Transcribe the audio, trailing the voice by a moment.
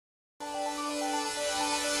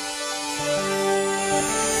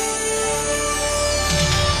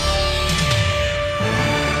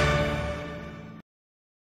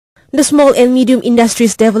The Small and Medium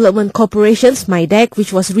Industries Development Corporation, SMIDEC,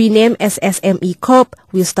 which was renamed as SME Corp,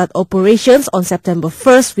 will start operations on September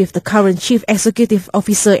 1st with the current Chief Executive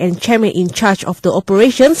Officer and Chairman in charge of the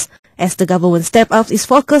operations, as the government step-up is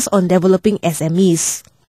focused on developing SMEs.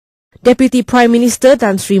 Deputy Prime Minister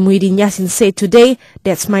Tan Sri Muhyiddin Yassin said today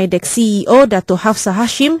that SMIDEC CEO Dato Hafsa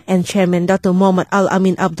Hashim and Chairman Dato Muhammad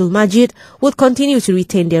Al-Amin Abdul Majid would continue to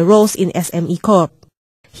retain their roles in SME Corp.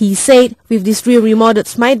 He said, with this remodeled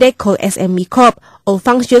SMIDEC called SME Corp, all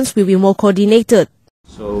functions will be more coordinated.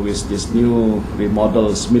 So with this new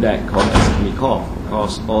remodeled SMIDEC called SME Corp, of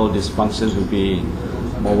course, all these functions will be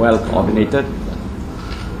more well coordinated,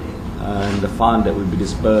 and the fund that will be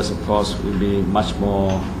dispersed, of course, will be much more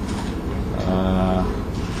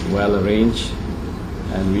well arranged,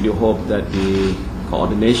 and we do hope that the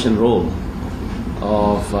coordination role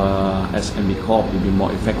of SME Corp will be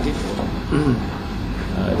more effective.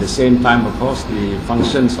 At the same time, of course, the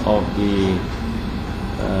functions of the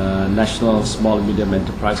National Small and Medium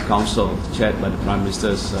Enterprise Council, chaired by the Prime Minister,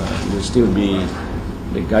 will still be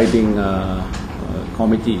the guiding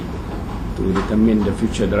committee to determine the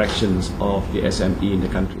future directions of the SME in the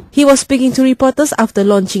country. He was speaking to reporters after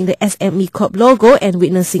launching the SME Corp logo and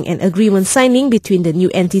witnessing an agreement signing between the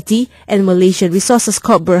new entity and Malaysian Resources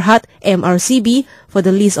Corp Berhad (MRCB) for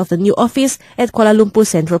the lease of the new office at Kuala Lumpur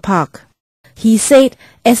Central Park. He said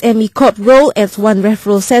SME Corp role as one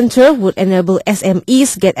referral center would enable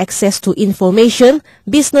SMEs get access to information,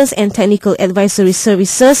 business and technical advisory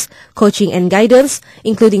services, coaching and guidance,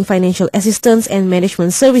 including financial assistance and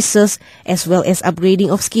management services, as well as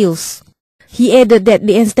upgrading of skills. He added that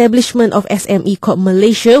the establishment of SME Corp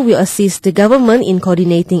Malaysia will assist the government in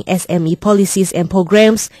coordinating SME policies and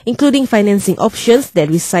programs, including financing options that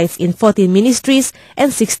resides in 14 ministries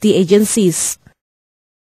and 60 agencies.